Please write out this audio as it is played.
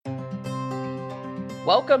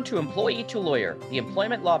Welcome to Employee to Lawyer, the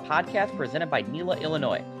employment law podcast presented by NELA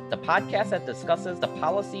Illinois, the podcast that discusses the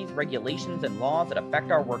policies, regulations, and laws that affect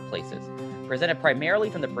our workplaces, presented primarily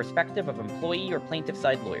from the perspective of employee or plaintiff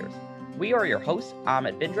side lawyers. We are your hosts,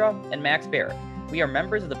 Amit Bindra and Max Barrett. We are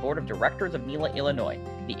members of the Board of Directors of NELA Illinois,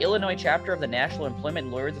 the Illinois chapter of the National Employment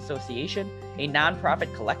Lawyers Association, a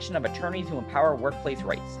nonprofit collection of attorneys who empower workplace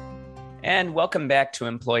rights. And welcome back to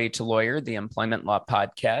Employee to Lawyer, the employment law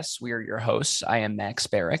podcast. We are your hosts. I am Max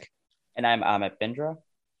Barrick. And I'm Amit Bindra.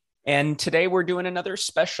 And today we're doing another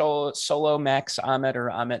special solo Max Amit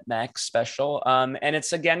or Amit Max special. And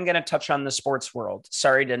it's again going to touch on the sports world.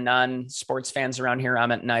 Sorry to non-sports fans around here.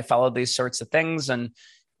 Amit and I follow these sorts of things. And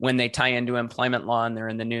when they tie into employment law and they're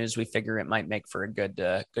in the news, we figure it might make for a good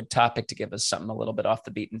topic to give us something a little bit off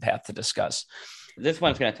the beaten path to discuss. This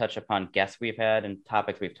one's going to touch upon guests we've had and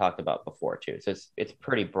topics we've talked about before, too. So it's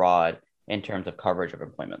pretty broad in terms of coverage of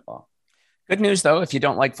employment law. Good news, though, if you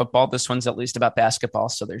don't like football, this one's at least about basketball.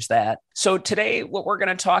 So there's that. So today, what we're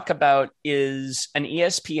going to talk about is an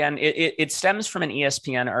ESPN. It stems from an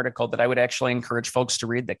ESPN article that I would actually encourage folks to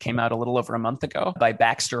read that came out a little over a month ago by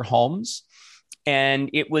Baxter Holmes. And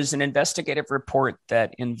it was an investigative report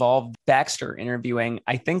that involved Baxter interviewing,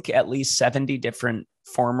 I think, at least 70 different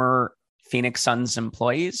former Phoenix Suns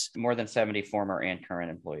employees. More than 70 former and current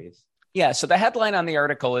employees. Yeah. So the headline on the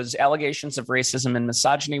article is Allegations of Racism and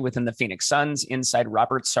Misogyny Within the Phoenix Suns Inside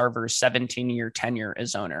Robert Sarver's 17-year tenure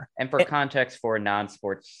as owner. And for context for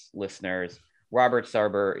non-sports listeners, Robert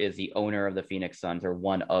Sarver is the owner of the Phoenix Suns, or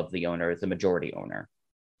one of the owners, the majority owner.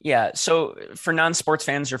 Yeah. So for non-sports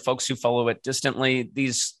fans or folks who follow it distantly,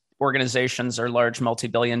 these organizations are large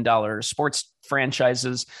multi-billion-dollar sports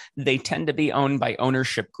franchises. They tend to be owned by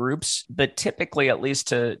ownership groups, but typically, at least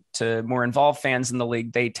to more involved fans in the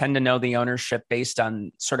league, they tend to know the ownership based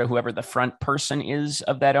on sort of whoever the front person is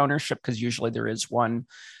of that ownership, because usually there is one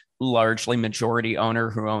largely majority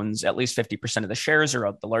owner who owns at least 50% of the shares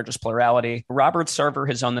or the largest plurality. Robert Sarver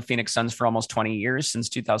has owned the Phoenix Suns for almost 20 years, since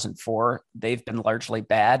 2004. They've been largely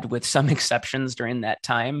bad, with some exceptions during that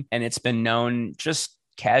time. And it's been known just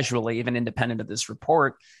casually, even independent of this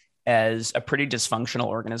report, as a pretty dysfunctional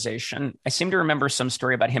organization. I seem to remember some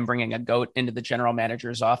story about him bringing a goat into the general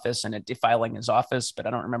manager's office and it defiling his office, but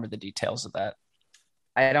I don't remember the details of that.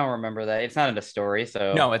 I don't remember that. It's not in the story.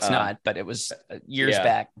 So no, it's not, but it was years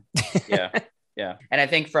back. Yeah. And I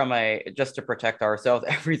think just to protect ourselves,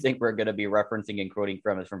 everything we're going to be referencing and quoting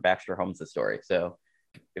from is from Baxter Holmes' story. So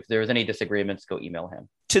if there's any disagreements, go email him.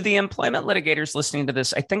 To the employment litigators listening to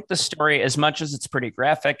this, I think the story, as much as it's pretty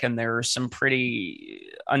graphic and there are some pretty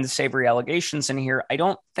unsavory allegations in here, I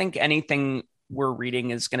don't think anything we're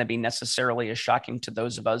reading is going to be necessarily as shocking to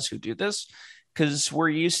those of us who do this, because we're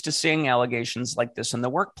used to seeing allegations like this in the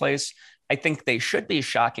workplace. I think they should be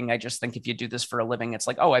shocking. I just think if you do this for a living, it's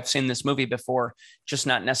like, oh, I've seen this movie before, just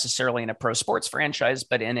not necessarily in a pro sports franchise,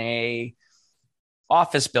 but in a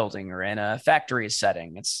office building or in a factory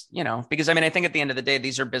setting. It's, because I think at the end of the day,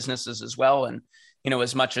 these are businesses as well. And,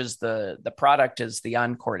 as much as the product is the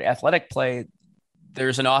on-court athletic play,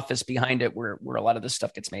 there's an office behind it where a lot of this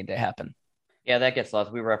stuff gets made to happen. Yeah, that gets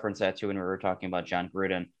lost. We referenced that too when we were talking about Jon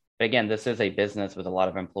Gruden. But again, this is a business with a lot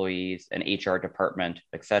of employees, an HR department,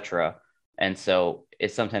 et cetera. And so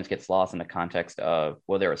it sometimes gets lost in the context of,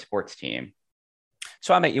 well, they're a sports team.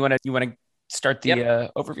 So Amit, you want to start the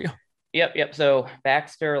overview? Yep. So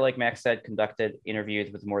Baxter, like Max said, conducted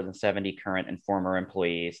interviews with more than 70 current and former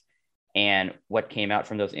employees. And what came out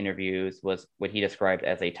from those interviews was what he described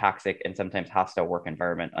as a toxic and sometimes hostile work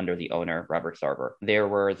environment under the owner, Robert Sarver. There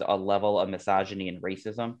was a level of misogyny and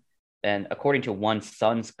racism. And according to one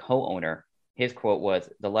Suns co-owner, his quote was,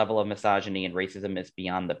 "The level of misogyny and racism is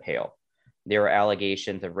beyond the pale." There were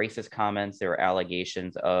allegations of racist comments. There were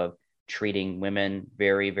allegations of treating women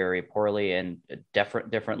very, very poorly and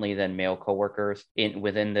differently than male coworkers.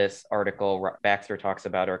 Within this article, Baxter talks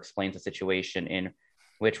about or explains a situation in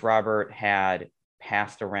which Robert had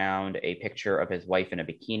passed around a picture of his wife in a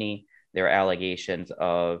bikini. There are allegations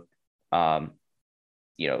of,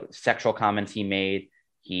 sexual comments he made.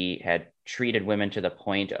 He had treated women to the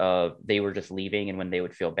point of they were just leaving, and when they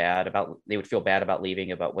would feel bad about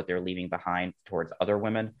leaving, about what they're leaving behind towards other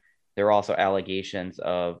women. There are also allegations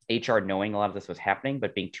of HR knowing a lot of this was happening,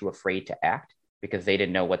 but being too afraid to act because they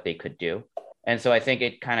didn't know what they could do. And so I think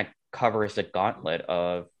it kind of covers the gauntlet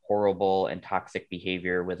of horrible and toxic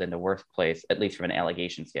behavior within the workplace, at least from an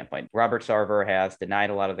allegation standpoint. Robert Sarver has denied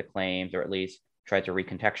a lot of the claims, or at least tried to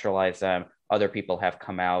recontextualize them. Other people have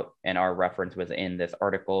come out, and our reference was in this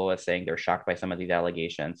article as saying they're shocked by some of these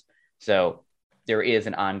allegations. So there is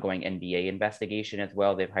an ongoing NBA investigation as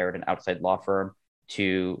well. They've hired an outside law firm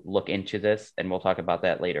to look into this, and we'll talk about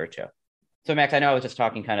that later too. So, Max, I know I was just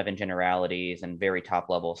talking kind of in generalities and very top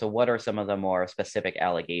level. So, what are some of the more specific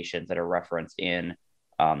allegations that are referenced in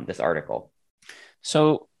this article?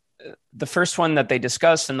 So, the first one that they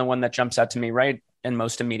discussed, and the one that jumps out to me right and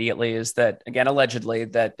most immediately, is that, again, allegedly,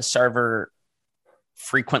 that Sarver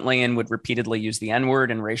frequently and would repeatedly use the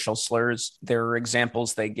N-word and racial slurs. There are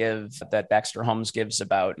examples they give that Baxter Holmes gives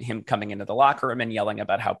about him coming into the locker room and yelling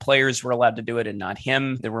about how players were allowed to do it and not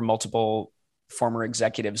him. There were multiple former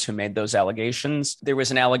executives who made those allegations. There was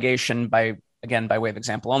an allegation by way of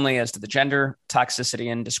example only, as to the gender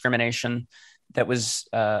toxicity and discrimination that was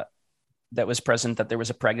present, that there was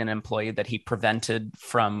a pregnant employee that he prevented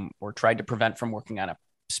from, or tried to prevent from, working on a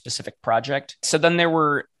specific project. So then there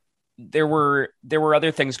were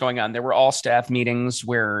other things going on. There were all staff meetings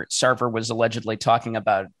where Sarver was allegedly talking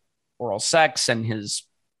about oral sex and his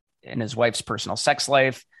wife's personal sex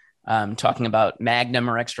life, talking about Magnum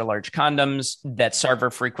or extra large condoms, that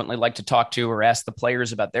Sarver frequently liked to talk to or ask the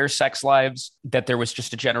players about their sex lives, that there was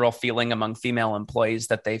just a general feeling among female employees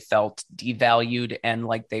that they felt devalued and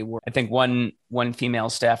like they were. I think one female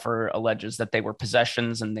staffer alleges that they were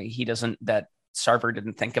possessions, and that Sarver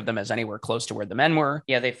didn't think of them as anywhere close to where the men were.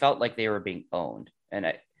 Yeah, they felt like they were being owned. And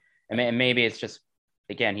I mean, maybe it's just,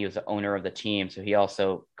 again, he was the owner of the team, so he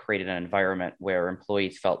also created an environment where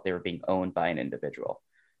employees felt they were being owned by an individual.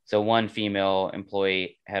 So one female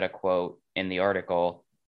employee had a quote in the article,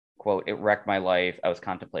 quote, "It wrecked my life. I was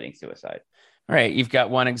contemplating suicide." All right. You've got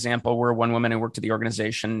one example where one woman who worked at the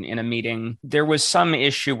organization, in a meeting, there was some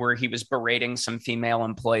issue where he was berating some female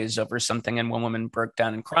employees over something, and one woman broke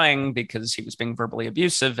down and crying because he was being verbally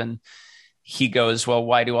abusive. And he goes, "Well,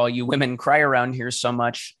 why do all you women cry around here so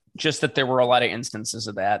much?" Just that there were a lot of instances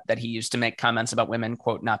of that he used to make comments about women,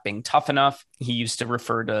 quote, not being tough enough. He used to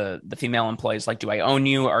refer to the female employees like, "Do I own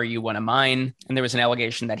you? Are you one of mine?" And there was an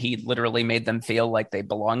allegation that he literally made them feel like they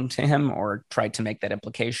belonged to him, or tried to make that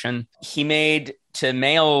implication. He made to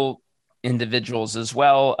male individuals as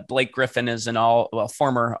well. Blake Griffin is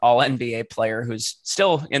former all NBA player who's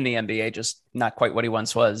still in the NBA, just not quite what he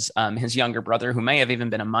once was. His younger brother, who may have even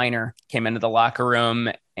been a minor, came into the locker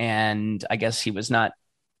room, and I guess he was not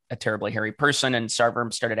a terribly hairy person, and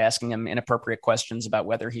Sarver started asking him inappropriate questions about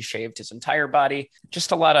whether he shaved his entire body.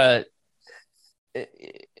 Just a lot of,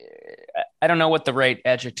 I don't know what the right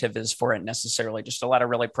adjective is for it necessarily, just a lot of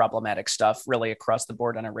really problematic stuff, really across the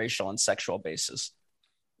board on a racial and sexual basis.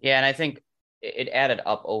 Yeah, and I think it added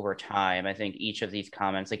up over time. I think each of these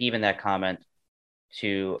comments, like even that comment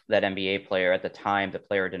to that NBA player, at the time, the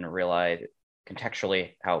player didn't realize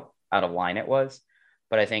contextually how out of line it was.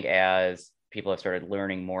 But I think as people have started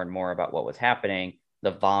learning more and more about what was happening,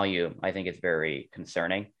 the volume, I think, is very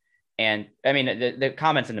concerning. And I mean, the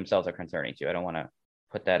comments in themselves are concerning too. I don't want to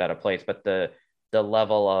put that out of place, but the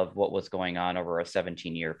level of what was going on over a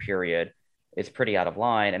 17-year period is pretty out of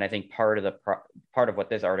line. And I think part of what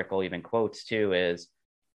this article even quotes too is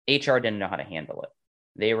HR didn't know how to handle it.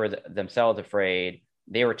 They were themselves afraid.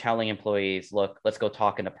 They were telling employees, "Look, let's go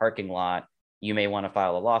talk in the parking lot. You may want to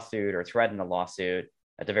file a lawsuit or threaten a lawsuit.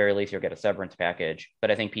 At the very least, you'll get a severance package."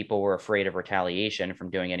 But I think people were afraid of retaliation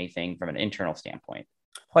from doing anything from an internal standpoint.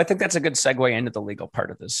 Well, I think that's a good segue into the legal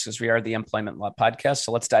part of this, because we are the Employment Law Podcast.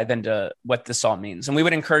 So let's dive into what this all means. And we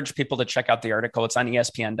would encourage people to check out the article. It's on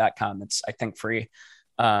ESPN.com. It's, I think, free.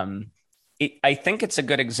 I think it's a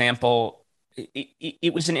good example.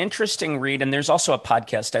 It was an interesting read. And there's also a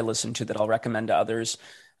podcast I listened to that I'll recommend to others.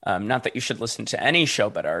 Not that you should listen to any show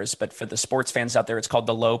but ours, but for the sports fans out there, it's called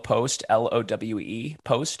The Lowe Post, Lowe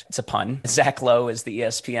Post. It's a pun. Zach Lowe is the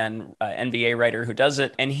ESPN NBA writer who does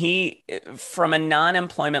it. And he, from a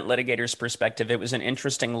non-employment litigator's perspective, it was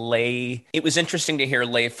interesting to hear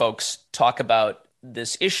lay folks talk about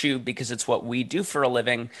this issue, because it's what we do for a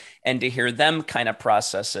living, and to hear them kind of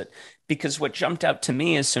process it. Because what jumped out to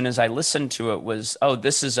me as soon as I listened to it was, oh,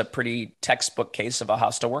 this is a pretty textbook case of a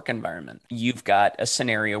hostile work environment. You've got a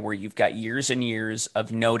scenario where you've got years and years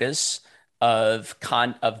of notice of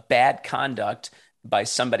bad conduct by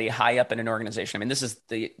somebody high up in an organization. I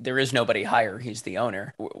mean, there is nobody higher. He's the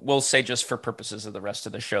owner. We'll say, just for purposes of the rest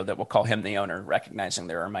of the show, that we'll call him the owner, recognizing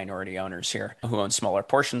there are minority owners here who own smaller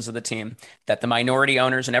portions of the team, that the minority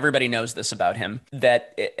owners, and everybody knows this about him,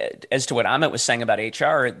 that as to what Amit was saying about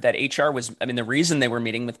HR, that HR was, I mean, the reason they were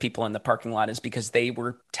meeting with people in the parking lot is because they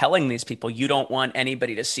were telling these people, you don't want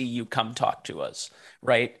anybody to see you come talk to us,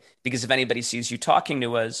 right? Because if anybody sees you talking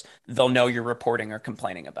to us, they'll know you're reporting or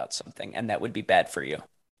complaining about something, and that would be bad for you.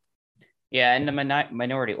 Yeah, and the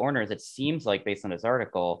minority owners, it seems like, based on this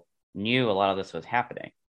article, knew a lot of this was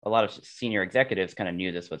happening. A lot of senior executives kind of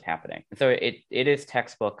knew this was happening. And so it is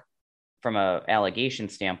textbook from a allegation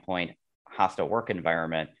standpoint, hostile work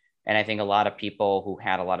environment. And I think a lot of people who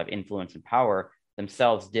had a lot of influence and power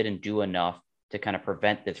themselves didn't do enough to kind of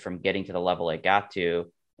prevent this from getting to the level it got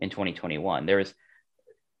to in 2021. There's,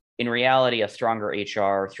 in reality, a stronger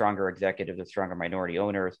HR, stronger executives, and stronger minority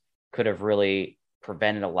owners could have really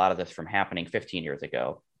prevented a lot of this from happening 15 years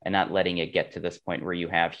ago and not letting it get to this point where you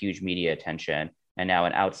have huge media attention and now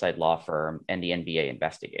an outside law firm and the NBA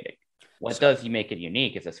investigating. What does make it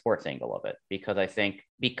unique is the sports angle of it, because I think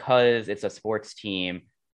because it's a sports team,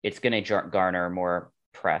 it's going to garner more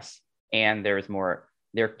press, and there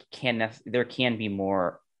can be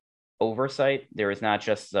more oversight. There is not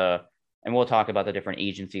just and we'll talk about the different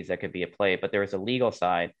agencies that could be at play, but there is a legal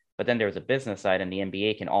side, but then there's a business side, and the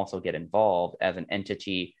NBA can also get involved as an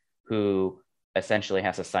entity who essentially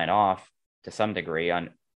has to sign off to some degree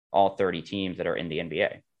on all 30 teams that are in the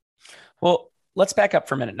NBA. Well, let's back up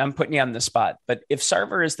for a minute. I'm putting you on the spot, but if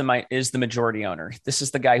Sarver is the majority owner, this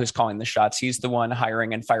is the guy who's calling the shots. He's the one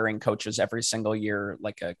hiring and firing coaches every single year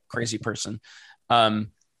like a crazy person.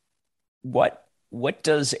 What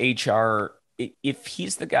does HR, if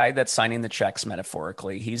he's the guy that's signing the checks,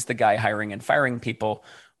 metaphorically, he's the guy hiring and firing people,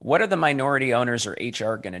 what are the minority owners or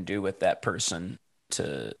HR going to do with that person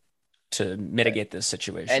to mitigate this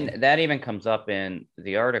situation? And that even comes up in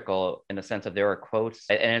the article in the sense of there are quotes,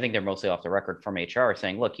 and I think they're mostly off the record, from HR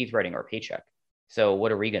saying, look, he's writing our paycheck. So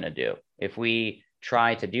what are we going to do? If we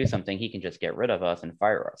try to do something, he can just get rid of us and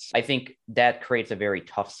fire us. I think that creates a very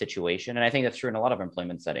tough situation. And I think that's true in a lot of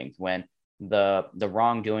employment settings. When the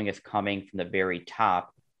wrongdoing is coming from the very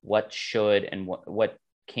top, what should and what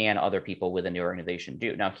can other people within the organization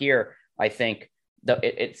do? Now here, I think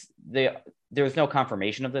there's no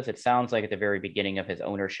confirmation of this. It sounds like at the very beginning of his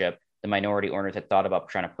ownership, the minority owners had thought about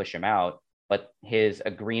trying to push him out, but his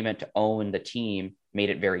agreement to own the team made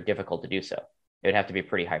it very difficult to do so. It would have to be a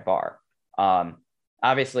pretty high bar.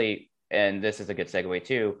 Obviously, and this is a good segue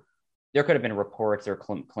too, there could have been reports or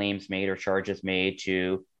claims made or charges made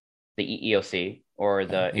to the EEOC or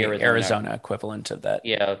the Arizona equivalent of that.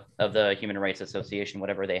 Yeah, of the Human Rights Association,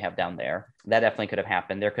 whatever they have down there. That definitely could have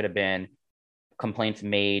happened. There could have been complaints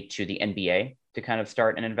made to the NBA to kind of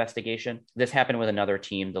start an investigation. This happened with another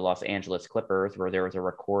team, the Los Angeles Clippers, where there was a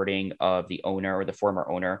recording of the owner or the former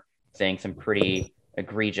owner saying some pretty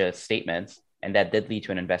egregious statements, and that did lead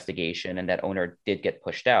to an investigation, and that owner did get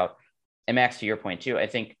pushed out. And Max, to your point too, I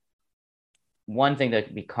think one thing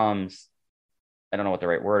that becomes, I don't know what the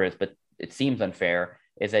right word is, but it seems unfair,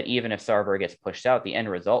 is that even if Sarver gets pushed out, the end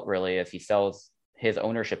result really is he sells his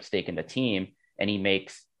ownership stake in the team and he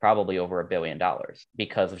makes probably over $1 billion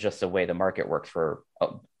because of just the way the market works for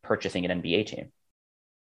purchasing an NBA team.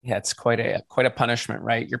 Yeah, it's quite a punishment,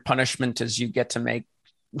 right? Your punishment is you get to make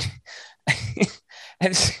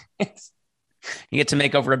you get to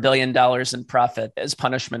make over $1 billion in profit as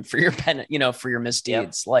punishment for your for your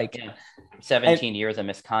misdeeds. Yep. 17 years of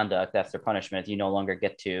misconduct, that's their punishment. You no longer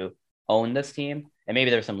get to own this team, and maybe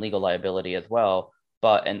there's some legal liability as well.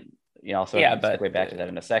 But segue back to that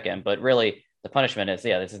in a second. But really, the punishment is,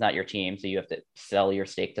 this is not your team, so you have to sell your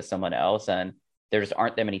stake to someone else, and there just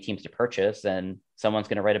aren't that many teams to purchase, and someone's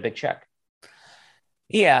going to write a big check.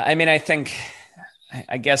 Yeah, I mean,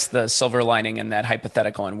 I guess the silver lining in that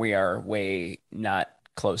hypothetical, and we are way not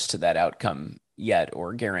close to that outcome yet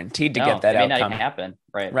or guaranteed to get that outcome. It may not even happen.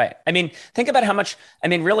 Right. I mean, think about how much,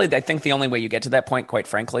 really, I think the only way you get to that point, quite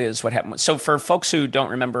frankly, is what happened. So for folks who don't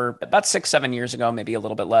remember, about 6-7 years ago, maybe a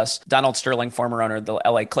little bit less, Donald Sterling, former owner of the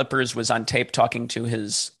LA Clippers, was on tape talking to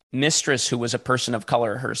his mistress, who was a person of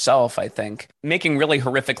color herself, I think, making really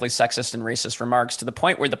horrifically sexist and racist remarks to the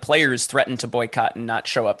point where the players threatened to boycott and not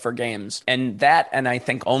show up for games. And I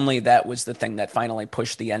think only that was the thing that finally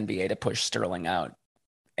pushed the NBA to push Sterling out.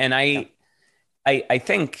 And I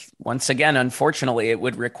think, once again, unfortunately, it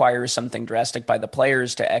would require something drastic by the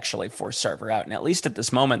players to actually force Sarver out. And at least at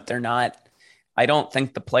this moment, they're not. I don't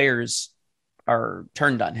think the players are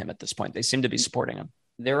turned on him at this point. They seem to be supporting him.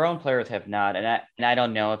 Their own players have not. And I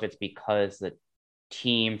don't know if it's because the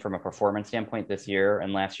team, from a performance standpoint this year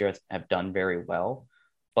and last year, have done very well.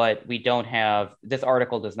 But we don't have, this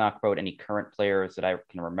article does not quote any current players that I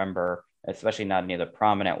can remember, especially not any of the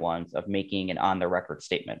prominent ones, of making an on-the-record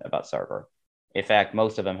statement about Sarver. In fact,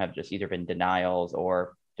 most of them have just either been denials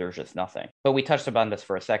or there's just nothing. But we touched upon this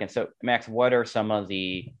for a second. So, Max, what are some of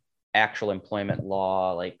the actual employment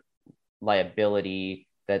law, like liability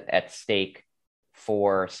that at stake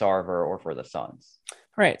for Sarver or for the Suns?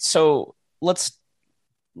 Right. So let's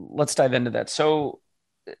dive into that. So,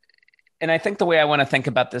 and I think the way I want to think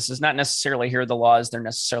about this is not necessarily here are the laws they're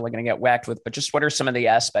necessarily going to get whacked with, but just what are some of the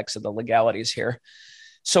aspects of the legalities here?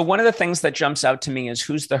 So one of the things that jumps out to me is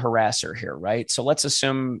who's the harasser here, right? So let's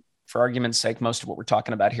assume, for argument's sake, most of what we're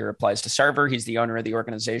talking about here applies to Sarver. He's the owner of the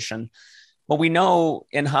organization. Well, we know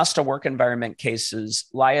in hostile work environment cases,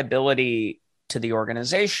 liability to the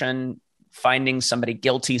organization, finding somebody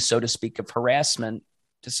guilty, so to speak, of harassment,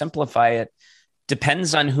 to simplify it,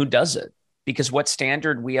 depends on who does it, because what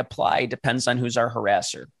standard we apply depends on who's our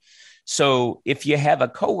harasser. So if you have a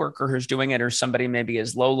coworker who's doing it, or somebody maybe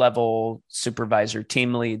is low level supervisor,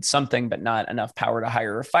 team lead, something, but not enough power to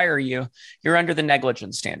hire or fire you, you're under the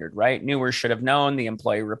negligence standard, right? Knew or should have known, the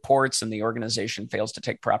employee reports, and the organization fails to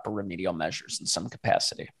take proper remedial measures in some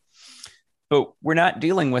capacity. But we're not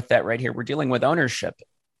dealing with that right here. We're dealing with ownership.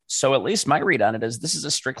 So at least my read on it is this is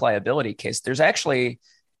a strict liability case. There's actually,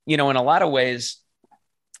 in a lot of ways,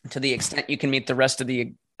 to the extent you can meet the rest of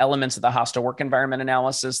the elements of the hostile work environment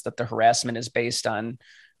analysis, that the harassment is based on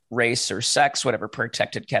race or sex, whatever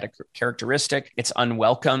protected characteristic, it's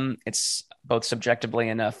unwelcome. It's both subjectively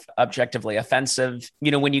and objectively offensive.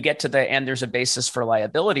 When you get to and there's a basis for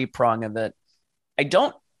liability prong of it, I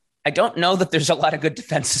don't know that there's a lot of good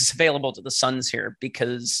defenses available to the Suns here,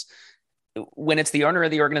 because when it's the owner of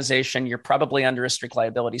the organization, you're probably under a strict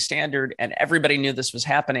liability standard, and everybody knew this was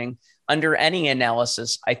happening. Under any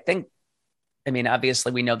analysis,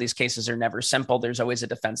 obviously we know these cases are never simple. There's always a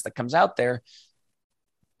defense that comes out there,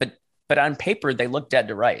 but on paper, they look dead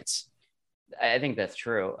to rights. I think that's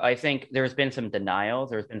true. I think there's been some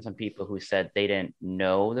denials. There's been some people who said they didn't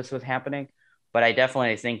know this was happening, but I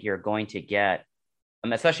definitely think you're going to get,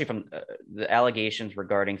 especially from the allegations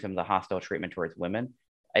regarding some of the hostile treatment towards women.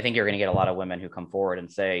 I think you're going to get a lot of women who come forward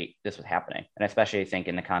and say this was happening. And especially I think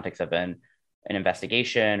in the context of an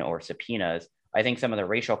investigation or subpoenas, I think some of the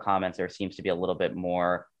racial comments, there seems to be a little bit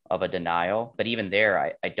more of a denial, but even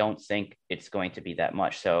there, I don't think it's going to be that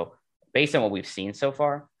much. So based on what we've seen so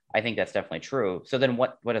far, I think that's definitely true. So then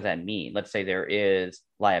what does that mean? Let's say there is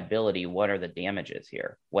liability. What are the damages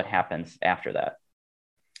here? What happens after that?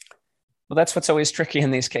 Well, that's what's always tricky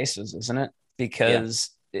in these cases, isn't it?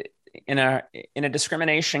 Because in a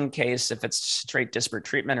discrimination case, if it's straight disparate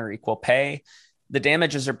treatment or equal pay, the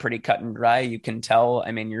damages are pretty cut and dry. You can tell,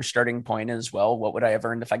 your starting point is, well, what would I have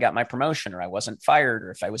earned if I got my promotion, or I wasn't fired,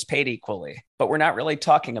 or if I was paid equally? But we're not really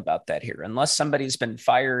talking about that here. Unless somebody's been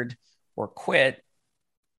fired or quit,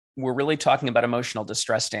 we're really talking about emotional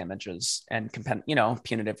distress damages and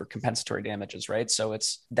punitive or compensatory damages, right? So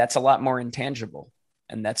that's a lot more intangible.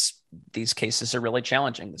 And these cases are really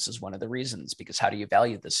challenging. This is one of the reasons, because how do you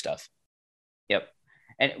value this stuff? Yep.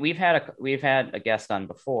 And we've had a guest on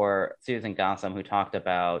before, Susan Gotham, who talked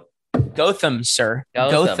about Gotham, sir.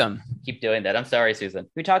 Gotham. Keep doing that. I'm sorry, Susan.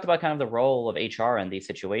 We talked about kind of the role of HR in these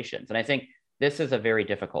situations. And I think this is a very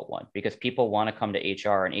difficult one, because people want to come to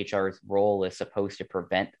HR, and HR's role is supposed to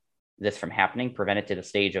prevent this from happening, prevent it to the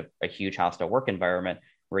stage of a huge hostile work environment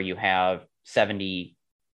where you have 70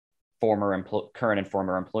 current and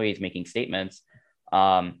former employees making statements.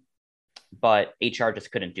 But HR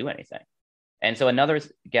just couldn't do anything. And so another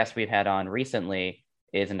guest we've had on recently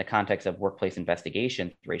is in the context of workplace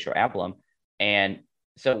investigations, Rachel Ablam. And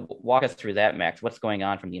so walk us through that, Max. What's going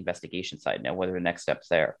on from the investigation side now? What are the next steps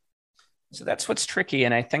there? So that's what's tricky.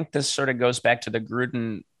 And I think this sort of goes back to the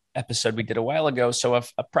Gruden episode we did a while ago. So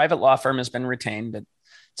if a private law firm has been retained, but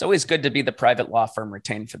it's always good to be the private law firm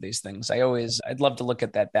retained for these things. I'd love to look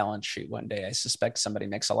at that balance sheet one day. I suspect somebody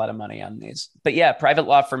makes a lot of money on these. But yeah, private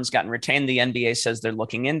law firms gotten retained. The NBA says they're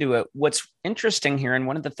looking into it. What's interesting here, and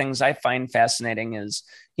one of the things I find fascinating is,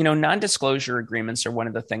 non-disclosure agreements are one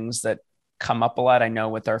of the things that come up a lot. I know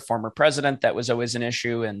with our former president, that was always an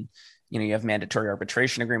issue. And, you have mandatory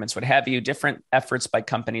arbitration agreements, what have you, different efforts by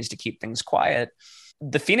companies to keep things quiet.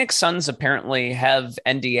 The Phoenix Suns apparently have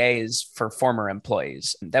NDAs for former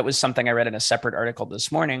employees. That was something I read in a separate article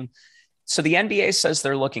this morning. So the NBA says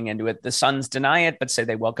they're looking into it. The Suns deny it, but say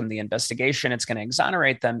they welcome the investigation. It's going to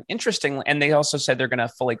exonerate them. Interestingly, and they also said they're going to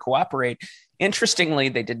fully cooperate. Interestingly,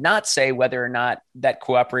 they did not say whether or not that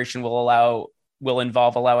cooperation will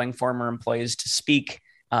involve allowing former employees to speak.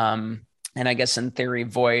 And I guess in theory,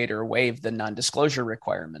 void or waive the non-disclosure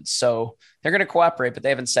requirements. So they're going to cooperate, but they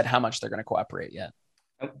haven't said how much they're going to cooperate yet.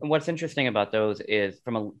 What's interesting about those is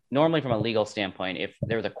normally from a legal standpoint, if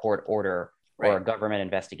there's a court order or a government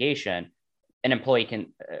investigation, an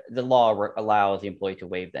employee the law allows the employee to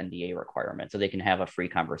waive the NDA requirement so they can have a free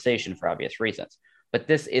conversation for obvious reasons. But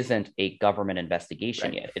this isn't a government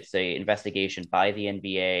investigation yet. It's an investigation by the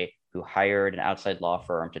NBA, who hired an outside law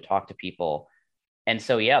firm to talk to people. And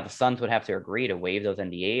so, the Suns would have to agree to waive those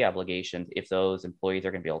NDA obligations if those employees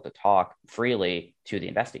are going to be able to talk freely to the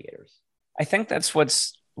investigators. I think that's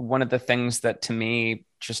what's one of the things that to me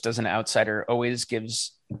just as an outsider, always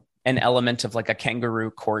gives an element of like a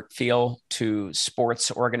kangaroo court feel to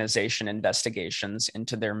sports organization investigations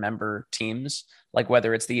into their member teams, like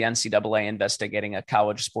whether it's the NCAA investigating a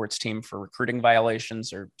college sports team for recruiting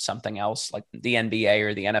violations or something else, like the NBA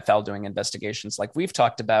or the NFL doing investigations like we've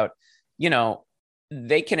talked about.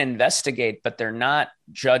 They can investigate, but they're not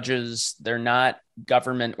judges. They're not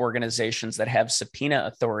government organizations that have subpoena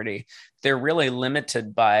authority. They're really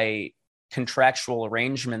limited by contractual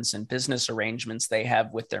arrangements and business arrangements they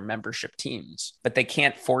have with their membership teams, but they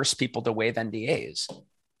can't force people to waive NDAs.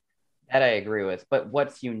 That I agree with. But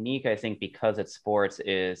what's unique, I think, because it's sports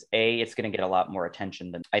is it's going to get a lot more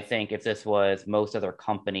attention than I think if this was most other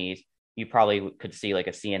companies, you probably could see like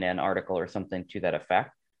a CNN article or something to that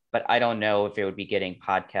effect. But I don't know if it would be getting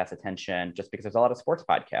podcast attention just because there's a lot of sports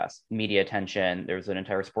podcasts, media attention. There's an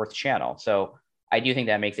entire sports channel. So I do think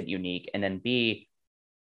that makes it unique. And then B,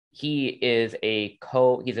 he's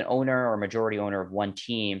an owner or majority owner of one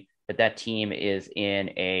team, but that team is in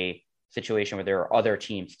a situation where there are other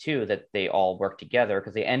teams too, that they all work together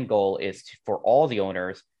because the end goal is for all the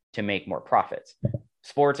owners to make more profits.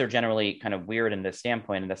 Sports are generally kind of weird in this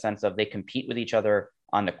standpoint, in the sense of they compete with each other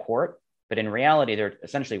on the court, but in reality, they're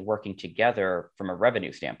essentially working together from a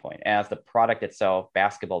revenue standpoint. As the product itself,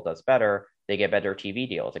 basketball does better, they get better TV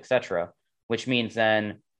deals, etc., which means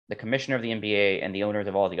then the commissioner of the NBA and the owners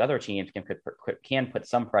of all the other teams can put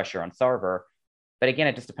some pressure on Sarver. But again,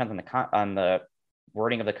 it just depends on the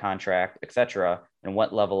wording of the contract, etc., and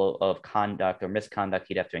what level of conduct or misconduct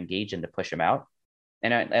he'd have to engage in to push him out.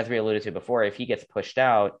 And as we alluded to before, if he gets pushed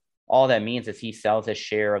out, all that means is he sells his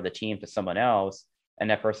share of the team to someone else, and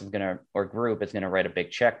that person's or group is going to write a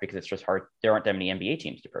big check because it's just hard. There aren't that many NBA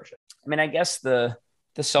teams to purchase. I mean, I guess the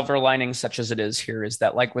silver lining, such as it is here, is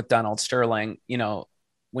that like with Donald Sterling,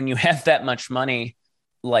 when you have that much money,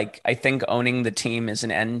 like I think owning the team is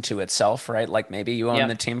an end to itself, right? Like maybe you own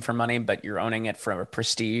the team for money, but you're owning it for a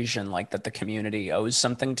prestige and like that the community owes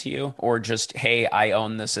something to you, or just, hey, I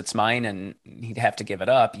own this, it's mine, and he'd have to give it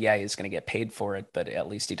up. Yeah, he's going to get paid for it, but at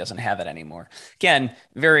least he doesn't have it anymore. Again,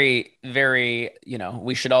 very, very,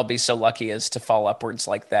 we should all be so lucky as to fall upwards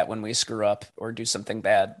like that when we screw up or do something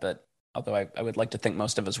bad. But although I would like to think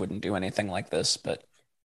most of us wouldn't do anything like this, but.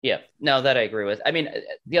 Yeah, no, that I agree with. I mean,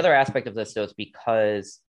 the other aspect of this, though, is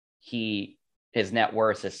because his net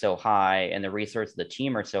worth is so high and the resources of the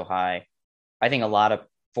team are so high. I think a lot of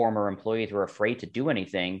former employees were afraid to do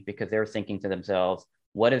anything because they're thinking to themselves,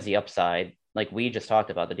 what is the upside? Like we just talked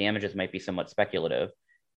about, the damages might be somewhat speculative,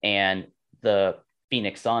 and the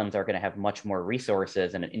Phoenix Suns are going to have much more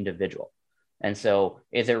resources than an individual. And so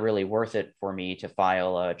is it really worth it for me to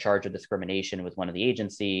file a charge of discrimination with one of the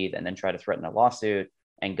agencies and then try to threaten a lawsuit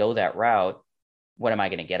and go that route? What am I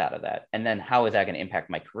going to get out of that? And then how is that going to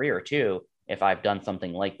impact my career too, if I've done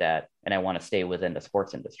something like that and I want to stay within the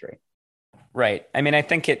sports industry? Right. I mean, I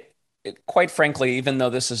think it quite frankly, even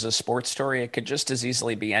though this is a sports story, it could just as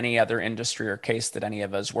easily be any other industry or case that any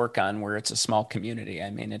of us work on where it's a small community. I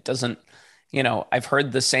mean, it doesn't, I've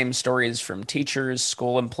heard the same stories from teachers,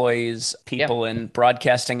 school employees, people in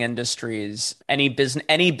broadcasting industries, any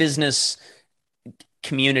business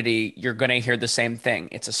community, you're going to hear the same thing.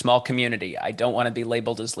 It's a small community. I don't want to be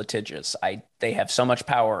labeled as litigious. They have so much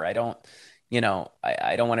power. I don't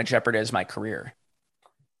want to jeopardize my career.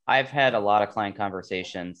 I've had a lot of client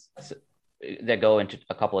conversations that go into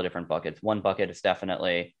a couple of different buckets. One bucket is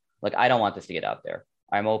definitely like, I don't want this to get out there.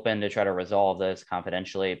 I'm open to try to resolve this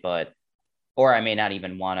confidentially, or I may not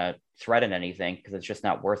even want to threaten anything because it's just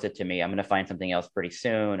not worth it to me. I'm going to find something else pretty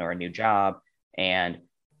soon or a new job. And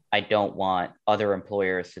I don't want other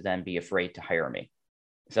employers to then be afraid to hire me.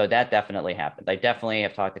 So that definitely happens. I definitely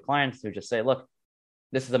have talked to clients who just say, look,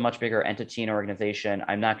 this is a much bigger entity and organization.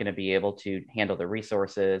 I'm not going to be able to handle the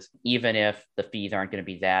resources. Even if the fees aren't going to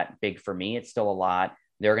be that big for me, it's still a lot.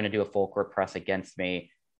 They're going to do a full court press against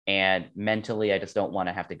me. And mentally, I just don't want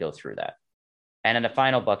to have to go through that. And then the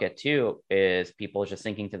final bucket too is people just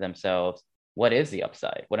thinking to themselves, what is the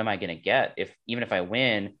upside? What am I going to get? Even if I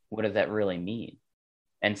win, what does that really mean?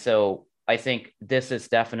 And so I think this is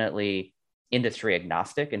definitely industry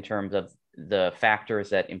agnostic in terms of the factors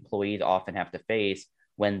that employees often have to face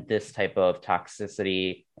when this type of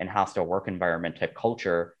toxicity and hostile work environment type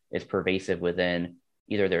culture is pervasive within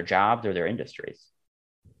either their jobs or their industries.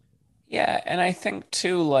 Yeah. And I think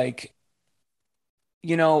too, like,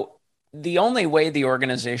 the only way the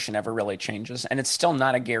organization ever really changes, and it's still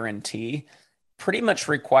not a guarantee, pretty much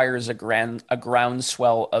requires a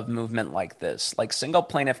groundswell of movement like this. Like single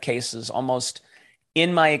plaintiff cases, almost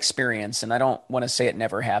in my experience, and I don't want to say it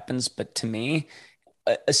never happens, but to me,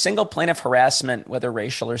 a single plaintiff harassment, whether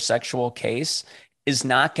racial or sexual case, is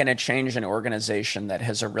not going to change an organization that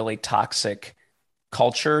has a really toxic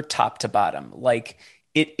culture top to bottom. Like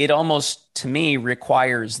it almost to me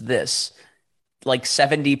requires this, like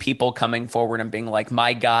 70 people coming forward and being like,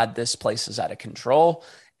 my God, this place is out of control.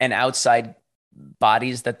 And outside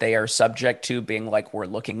bodies that they are subject to being like, we're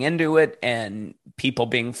looking into it, and people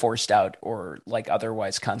being forced out or like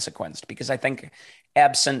otherwise consequenced. Because I think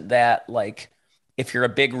absent that, like if you're a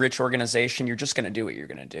big, rich organization, you're just going to do what you're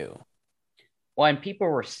going to do. Well, and people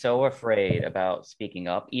were so afraid about speaking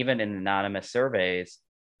up, even in anonymous surveys,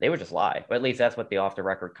 they would just lie. But at least that's what the off the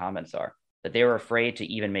record comments are, that they were afraid to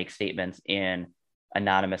even make statements in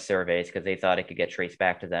anonymous surveys because they thought it could get traced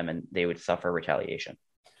back to them and they would suffer retaliation.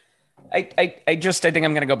 I think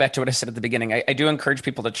I'm going to go back to what I said at the beginning. I do encourage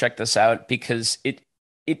people to check this out because it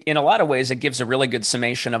in a lot of ways, it gives a really good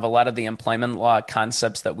summation of a lot of the employment law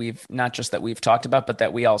concepts that we've talked about, but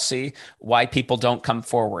that we all see, why people don't come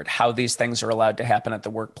forward, how these things are allowed to happen at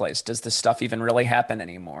the workplace. Does this stuff even really happen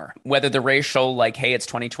anymore? Whether the racial, like, hey, it's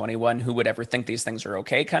 2021, who would ever think these things are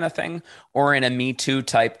okay kind of thing, or in a Me Too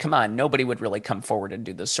type, come on, nobody would really come forward and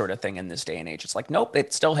do this sort of thing in this day and age. It's like, nope,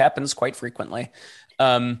 it still happens quite frequently.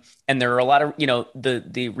 And there are a lot of,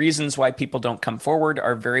 the reasons why people don't come forward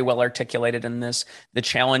are very well articulated in this. The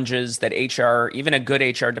challenges that HR, even a good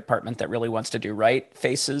HR department that really wants to do right,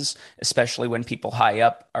 faces, especially when people high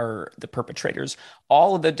up are the perpetrators.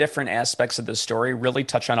 All of the different aspects of the story really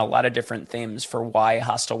touch on a lot of different themes for why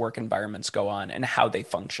hostile work environments go on and how they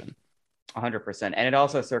function. 100%. And it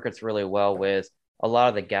also circuits really well with a lot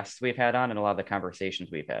of the guests we've had on and a lot of the conversations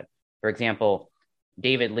we've had. For example,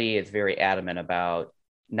 David Lee is very adamant about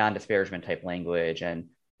non-disparagement type language and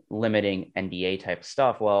limiting NDA type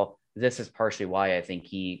stuff. Well, this is partially why I think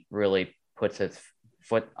he really puts his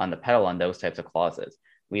foot on the pedal on those types of clauses.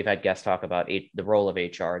 We've had guests talk about the role of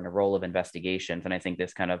HR and the role of investigations. And I think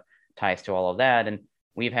this kind of ties to all of that. And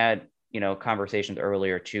we've had, conversations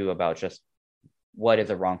earlier too about just what is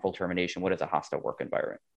a wrongful termination? What is a hostile work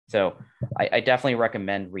environment? So I definitely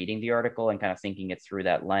recommend reading the article and kind of thinking it through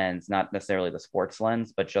that lens, not necessarily the sports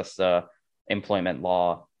lens, but just the employment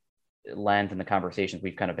law lens and the conversations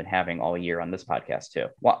we've kind of been having all year on this podcast too.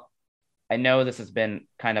 Well, I know this has been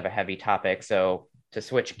kind of a heavy topic. So to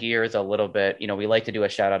switch gears a little bit, we like to do a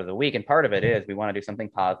shout out of the week. And part of it is we want to do something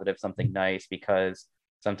positive, something nice, because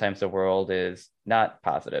sometimes the world is not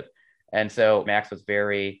positive. And so Max was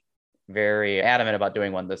very adamant about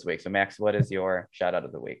doing one this week. So Max, what is your shout out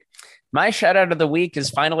of the week? My shout out of the week is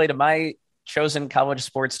finally to my chosen college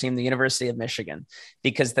sports team, the University of Michigan,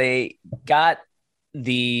 because they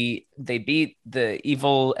beat the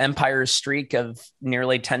evil Empire streak of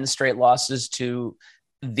nearly 10 straight losses to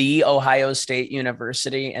the Ohio State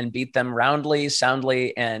University and beat them roundly,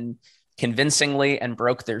 soundly, and convincingly, and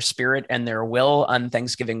broke their spirit and their will on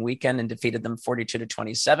Thanksgiving weekend and defeated them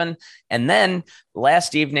 42-27. And then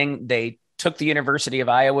last evening, they took the University of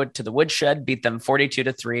Iowa to the woodshed, beat them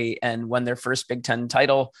 42-3, and won their first Big Ten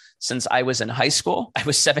title since I was in high school. I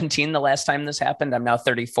was 17 the last time this happened. I'm now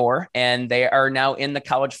 34, and they are now in the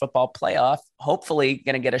college football playoff, hopefully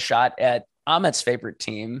going to get a shot at Ahmet's favorite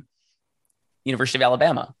team, University of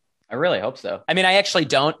Alabama. I really hope so. I mean, I actually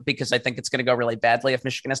don't, because I think it's going to go really badly if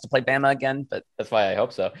Michigan has to play Bama again, but that's why I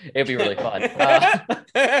hope so. It'd be really fun.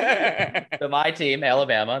 So my team,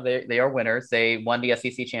 Alabama, they are winners. They won the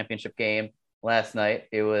SEC championship game last night.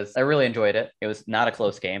 I really enjoyed it. It was not a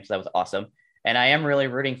close game, so that was awesome. And I am really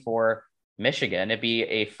rooting for Michigan. It'd be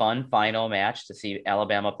a fun final match to see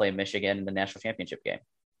Alabama play Michigan in the national championship game.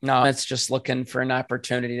 No, it's just looking for an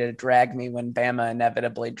opportunity to drag me when Bama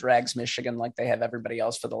inevitably drags Michigan like they have everybody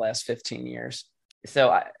else for the last 15 years.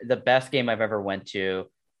 So the best game I've ever went to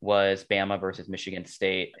was Bama versus Michigan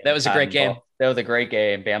State. That was a great game. That was a great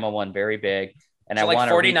game. Bama won very big. And so I want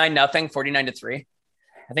 49-0, 49-3.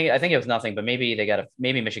 I think it was nothing, but maybe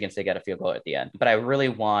Michigan State got a field goal at the end. But I really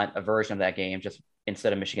want a version of that game, just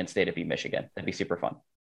instead of Michigan State, it'd be Michigan. That'd be super fun.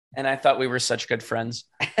 And I thought we were such good friends.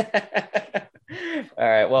 All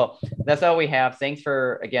right. Well, that's all we have. Thanks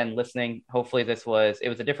for, again, listening. Hopefully it was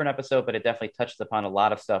a different episode, but it definitely touched upon a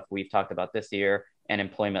lot of stuff we've talked about this year and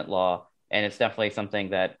employment law. And it's definitely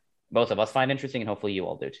something that both of us find interesting, and hopefully you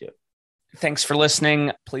all do too. Thanks for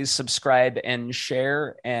listening. Please subscribe and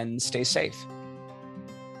share, and stay safe.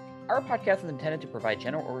 Our podcast is intended to provide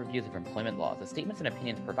general overviews of employment laws. The statements and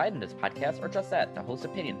opinions provided in this podcast are just that, the host's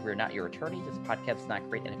opinions. We are not your attorneys. This podcast does not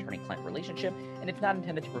create an attorney-client relationship, and it's not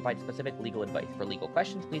intended to provide specific legal advice. For legal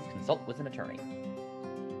questions, please consult with an attorney.